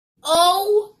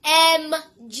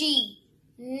OMG.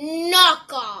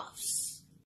 Knockoffs.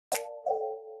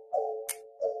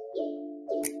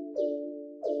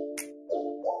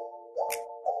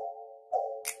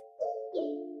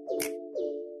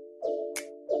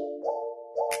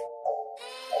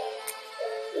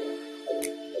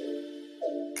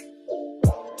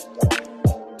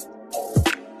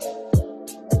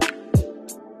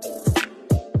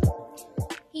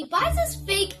 He buys us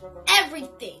fake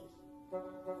everything.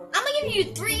 I'm gonna give you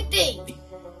 3 things.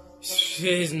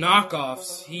 His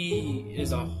knockoffs. He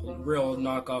is a real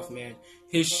knockoff, man.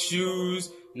 His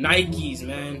shoes, Nikes,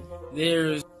 man.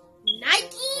 There's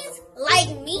Nikes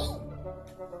like me?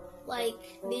 Like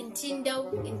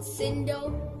Nintendo and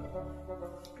Cindo?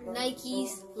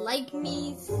 Nikes like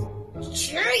me's?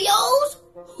 Cheerios?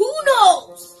 Who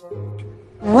knows?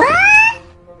 What?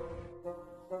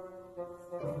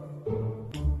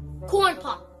 Corn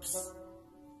Pops.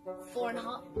 Corn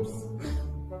Hops.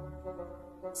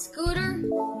 Scooter?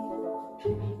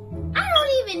 I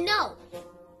don't even know.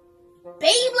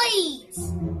 Beyblades?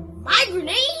 My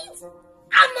grenades?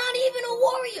 I'm not even a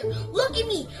warrior. Look at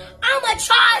me. I'm a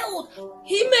child.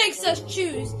 He makes us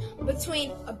choose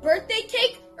between a birthday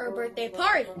cake or a birthday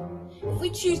party. If we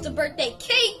choose the birthday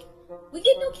cake, we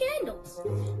get no candles.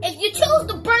 If you choose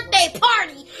the birthday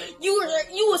party,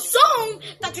 you assume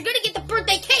that you're gonna get the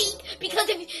birthday cake because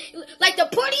like the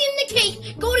party and the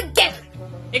cake go together.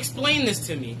 Explain this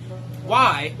to me.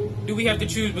 Why do we have to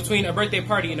choose between a birthday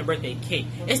party and a birthday cake?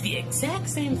 It's the exact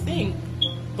same thing,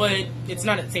 but it's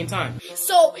not at the same time.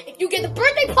 So, if you get the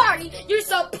birthday party, you're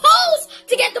supposed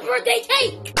to get the birthday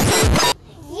cake!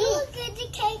 You get the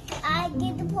cake, I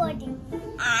get the pudding.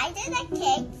 I did the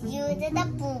cake, you did the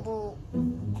boo-boo.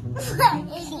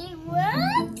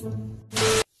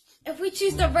 What? If we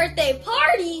choose the birthday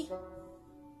party,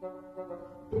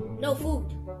 no food.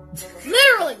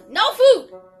 Literally, no food!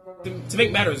 To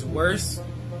make matters worse,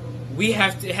 it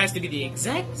has to be the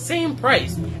exact same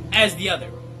price as the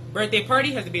other. Birthday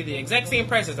party has to be the exact same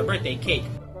price as a birthday cake.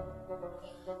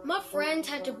 My friends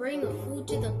had to bring the food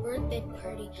to the birthday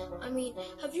party. I mean,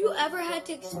 have you ever had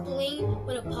to explain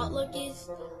what a potluck is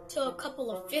to a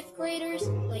couple of 5th graders?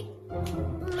 Like,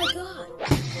 oh my god.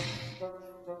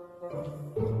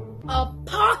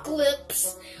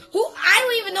 Apocalypse? I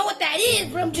don't even know what that is,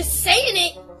 but I'm just saying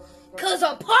it. Cause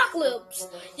apocalypse.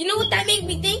 You know what that made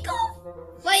me think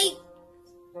of? Like,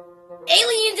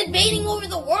 aliens invading over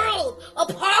the world.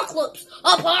 Apocalypse.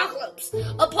 Apocalypse.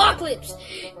 Apocalypse.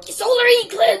 Solar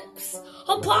eclipse.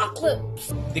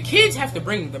 Apocalypse. The kids have to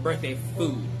bring the birthday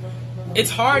food. It's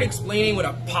hard explaining what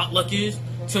a potluck is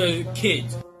to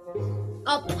kids.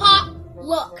 A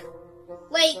potluck.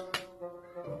 Like,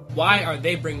 why are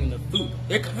they bringing the food?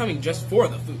 They're coming just for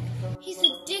the food. He's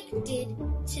addicted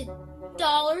to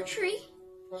Dollar Tree,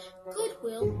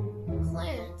 Goodwill,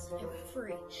 Clarence, and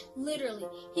Free. Literally,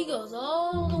 he goes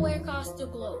all the way across the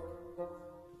globe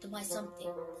to buy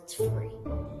something that's free.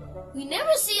 We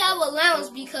never see our allowance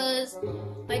because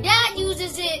my dad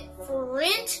uses it for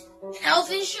rent, health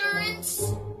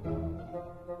insurance.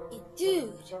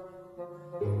 Dude,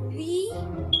 we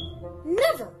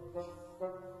never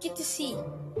get to see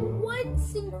 1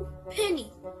 single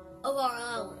penny of our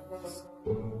allowance.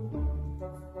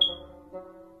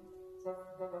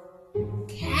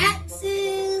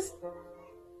 Taxes.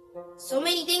 So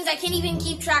many things I can't even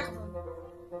keep track of them.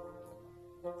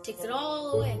 Takes it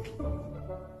all away.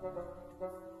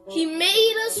 He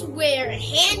made us wear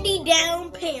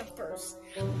hand-me-down Pampers.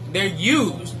 They're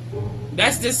used.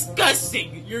 That's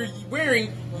disgusting. You're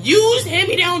wearing used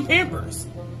hand-me-down Pampers.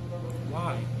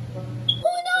 Why? Who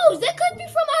knows? That could be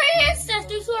from our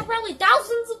ancestors who are probably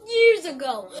thousands of years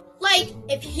ago. Like,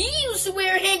 if he used to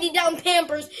wear hand-me-down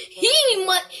Pampers,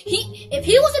 if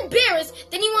he was embarrassed,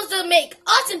 then he wants to make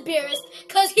us embarrassed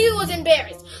because he was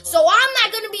embarrassed. So I'm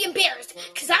not going to be embarrassed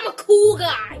because I'm a cool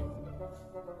guy.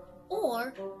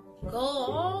 Or go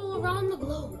all around the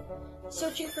globe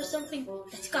searching for something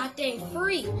that's goddamn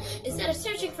free instead of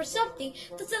searching for something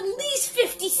that's at least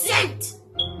 50 cents.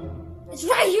 It's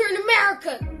right here in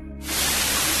America.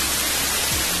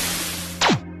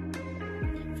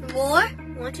 For more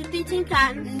 1, 2, 3 Team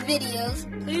Cotton videos,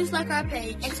 please like our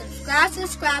page and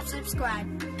subscribe,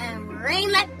 and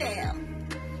ring that bell.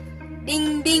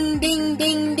 Ding, ding, ding,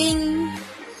 ding, ding.